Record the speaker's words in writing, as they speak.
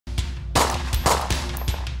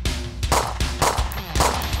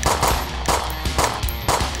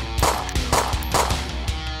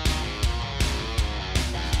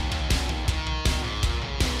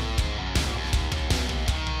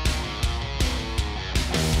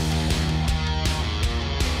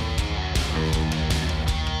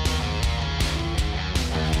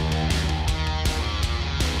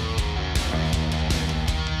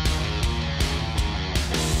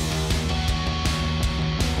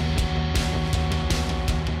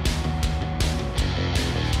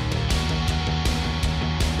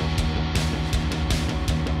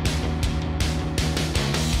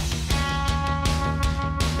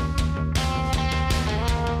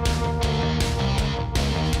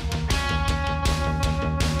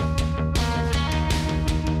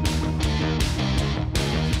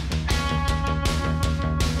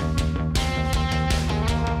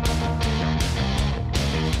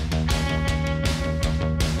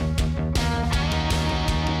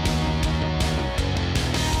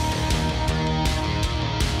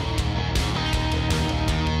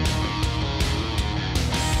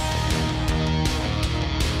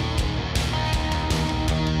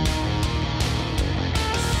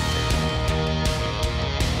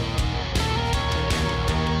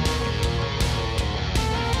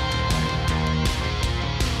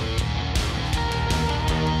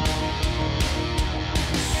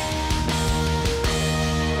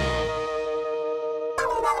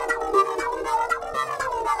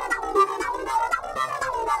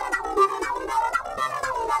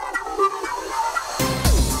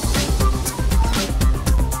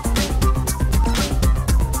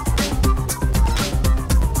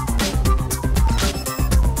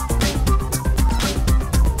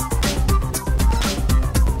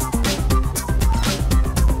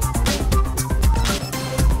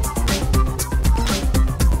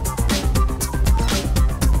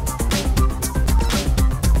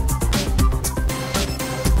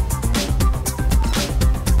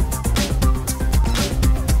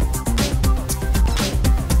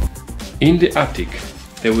In the attic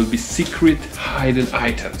there will be secret hidden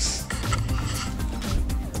items.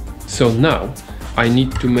 So now I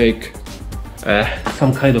need to make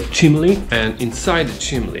some kind of chimney, and inside the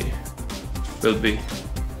chimney will be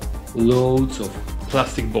loads of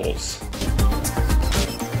plastic balls.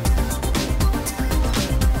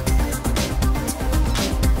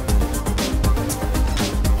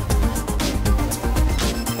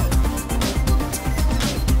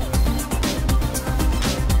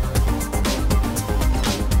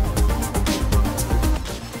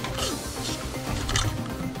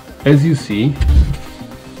 As you see,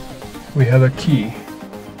 we have a key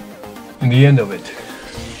in the end of it.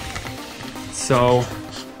 So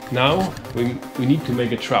now we need to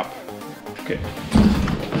make a trap. Okay.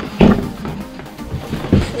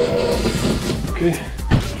 Okay.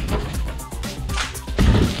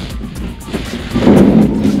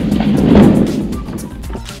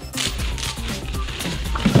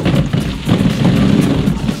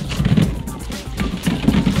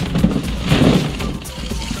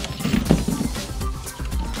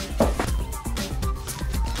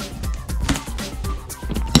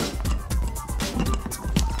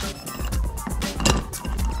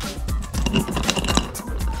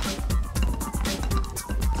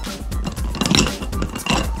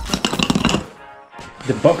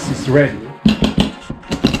 The box is ready.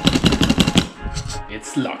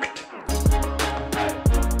 It's locked.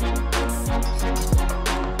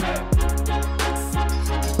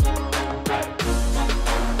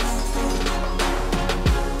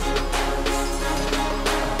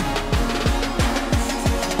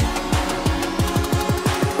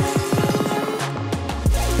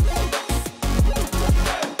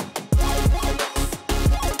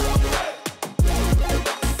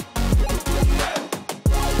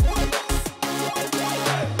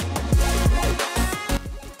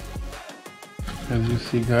 As you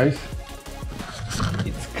see, guys,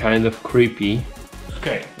 it's kind of creepy.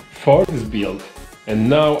 Okay, fort is built, and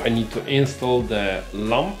now I need to install the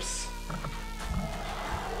lamps.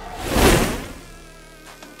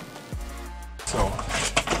 So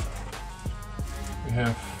we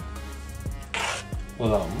have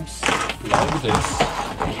lamps like this.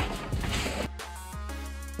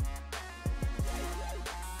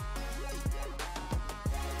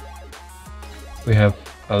 We have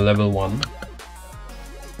a level 1.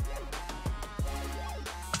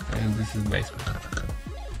 And this is basement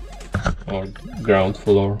or ground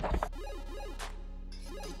floor.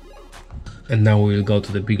 And now we will go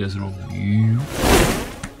to the biggest room.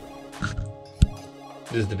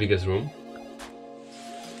 This is the biggest room.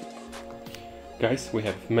 Guys, we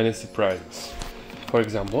have many surprises. For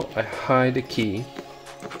example, I hide a key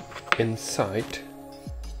inside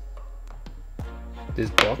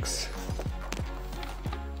this box.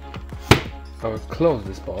 I will close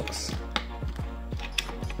this box.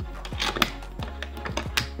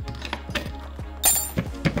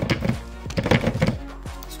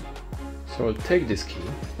 So I'll take this key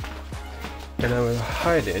and I will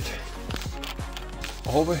hide it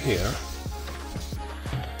over here.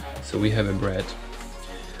 So we have a bread.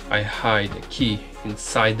 I hide a key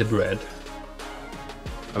inside the bread.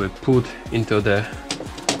 I will put into the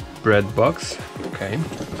bread box. Okay.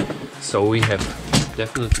 So we have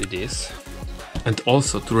definitely this. And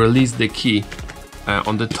also to release the key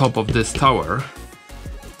on the top of this tower,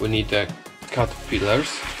 we need cut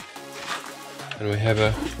pillars. And we have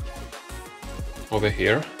a over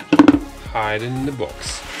here, hide in the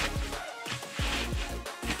box.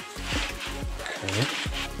 Okay.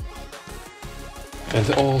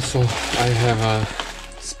 And also I have a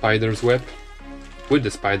spider's web with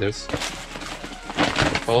the spiders.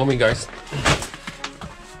 Follow me, guys.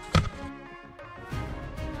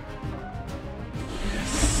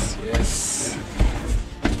 Yes, yes.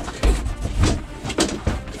 Okay.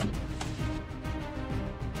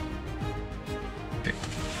 Okay.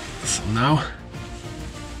 So now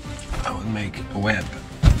I will make a web.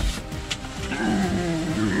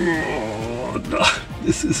 Oh,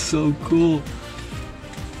 this is so cool.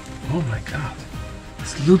 Oh my god.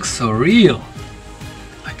 This looks so real.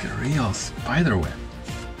 Like a real spider web.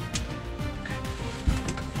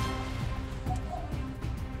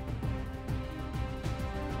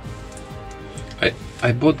 Okay.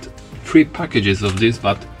 I bought 3 packages of this,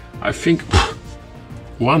 but I think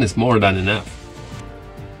one is more than enough.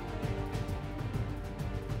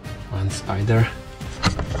 One spider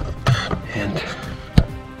and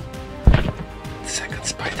second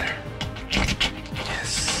spider.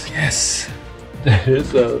 Yes, yes. There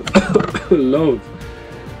is a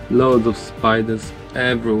loads of spiders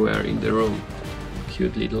everywhere in the room.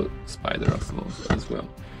 Cute little spider as well.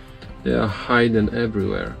 They are hiding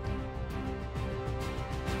everywhere.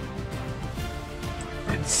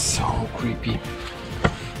 so creepy.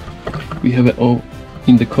 We have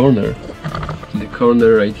in the corner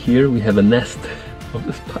right here, we have a nest of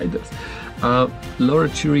the spiders. Laura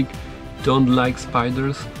Chirrigg don't like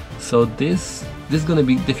spiders, so this is gonna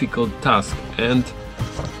be a difficult task, and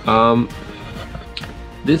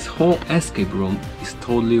this whole escape room is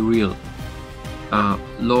totally real.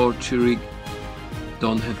 Laura Chirrigg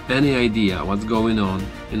don't have any idea what's going on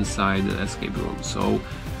inside the escape room, so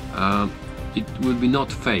it will be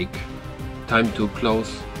not fake. Time to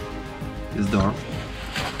close this door.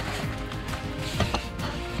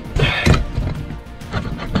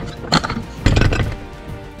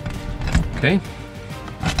 Okay,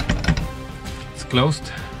 it's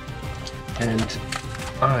closed, and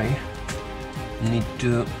I need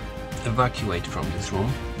to evacuate from this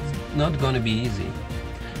room. It's not gonna be easy.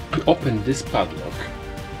 To open this padlock,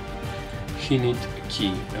 he needs a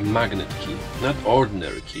key, a magnet key, not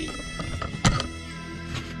ordinary key.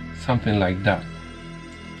 Something like that.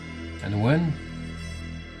 And when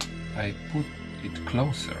I put it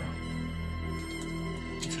closer,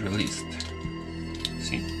 it's released.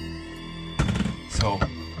 See? So,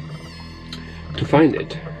 to find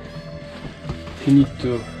it, you need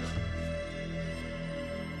to...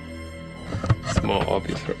 It's more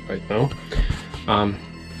obvious right now.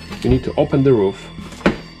 You need to open the roof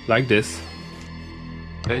like this.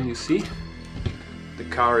 And you see, the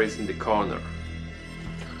car is in the corner.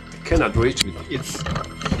 I cannot reach it. It's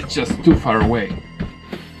just too far away.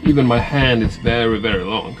 Even my hand is very, very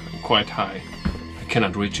long, quite high. I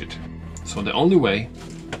cannot reach it. So the only way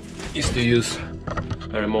is to use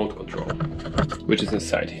a remote control, which is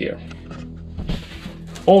inside here.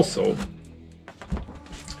 Also,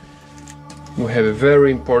 we have a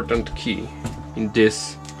very important key in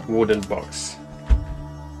this wooden box.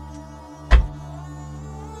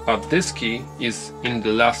 But this key is in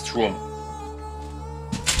the last room.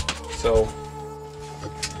 So,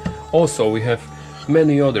 also we have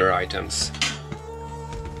many other items,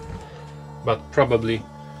 but probably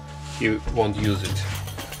you won't use it.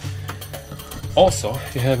 Also,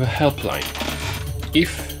 you have a helpline.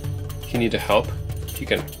 If he needs help, he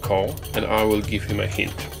can call and I will give him a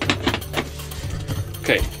hint.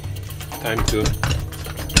 Okay, time to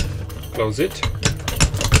close it.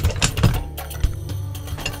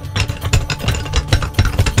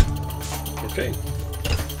 Okay,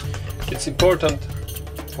 it's important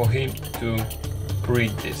for him to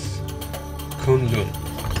read this Kunlun,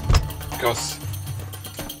 because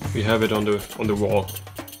we have it on the wall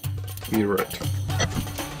mirrored.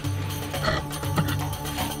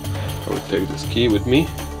 I will take this key with me.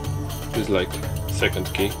 This is like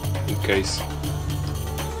second key in case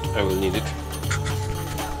I will need it.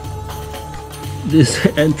 This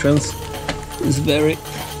entrance is very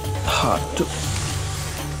hard to...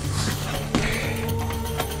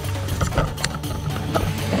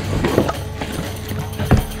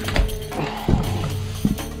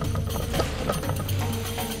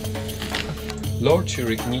 Lord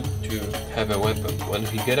Chirrigg needs to have a weapon. When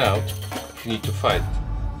he get out, he need to fight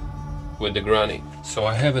with the granny. So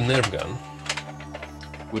I have a nerf gun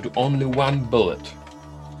with only one bullet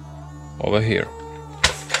over here.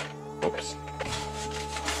 Oops.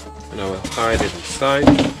 And I will hide it inside.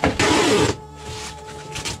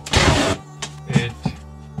 It.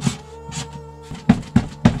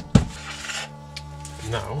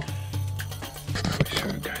 Now, I'll show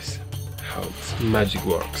you guys how this magic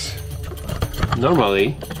works.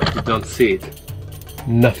 Normally, you don't see it,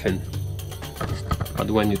 nothing. But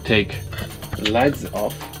when you take the lights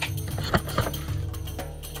off,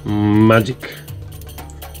 magic.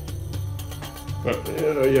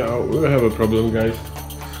 Yeah, we have a problem, guys.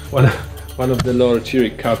 One of the Lord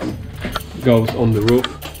Chirrigg cats goes on the roof.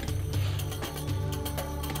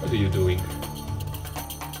 What are you doing?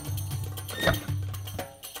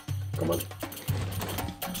 Come on.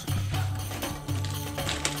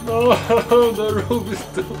 No, the roof is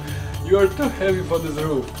too... You are too heavy for this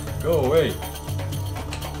roof. Go away.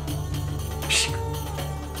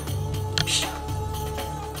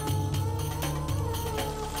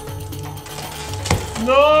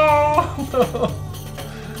 No! No!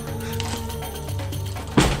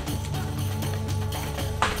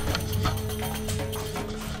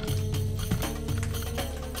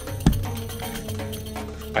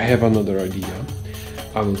 I have another idea.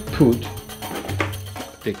 I will put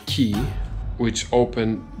the key which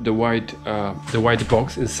open the white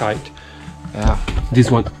box inside.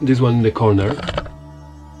 This one in the corner.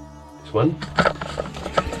 This one.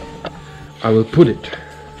 I will put it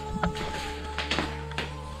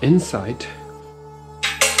inside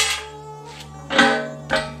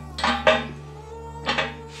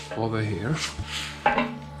over here,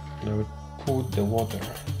 put the water.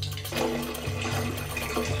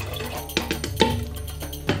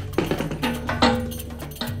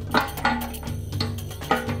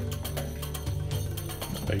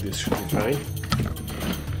 Like this should be fine.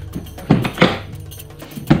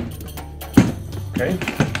 Okay.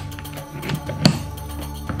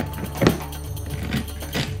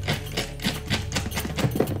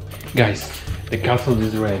 Guys, the castle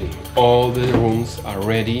is ready. All the rooms are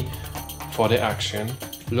ready for the action.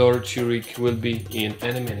 Lord Churik will be in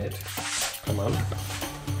any minute. Come on.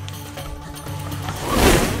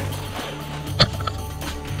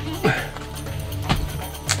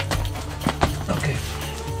 Okay.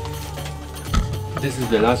 This is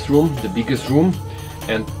the last room, the biggest room,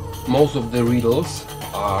 and most of the riddles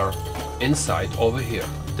are inside over here.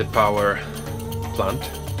 The power plant,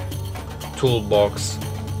 toolbox,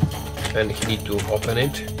 and he need to open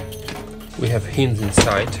it. We have hints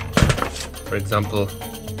inside. For example,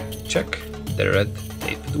 check the red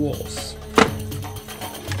taped walls.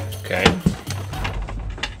 Okay.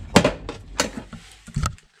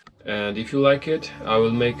 And if you like it, I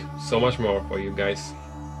will make so much more for you guys.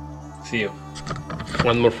 See you.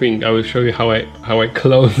 One more thing, I will show you how I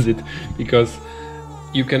close it, because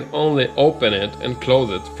you can only open it and close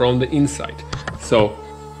it from the inside. So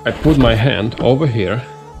I put my hand over here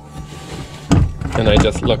and I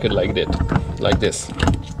just lock it like this.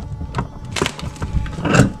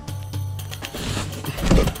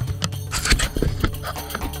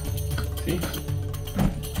 See?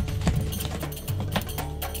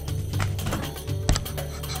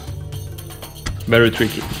 Very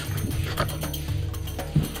tricky.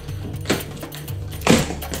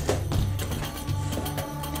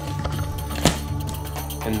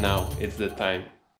 And now it's the time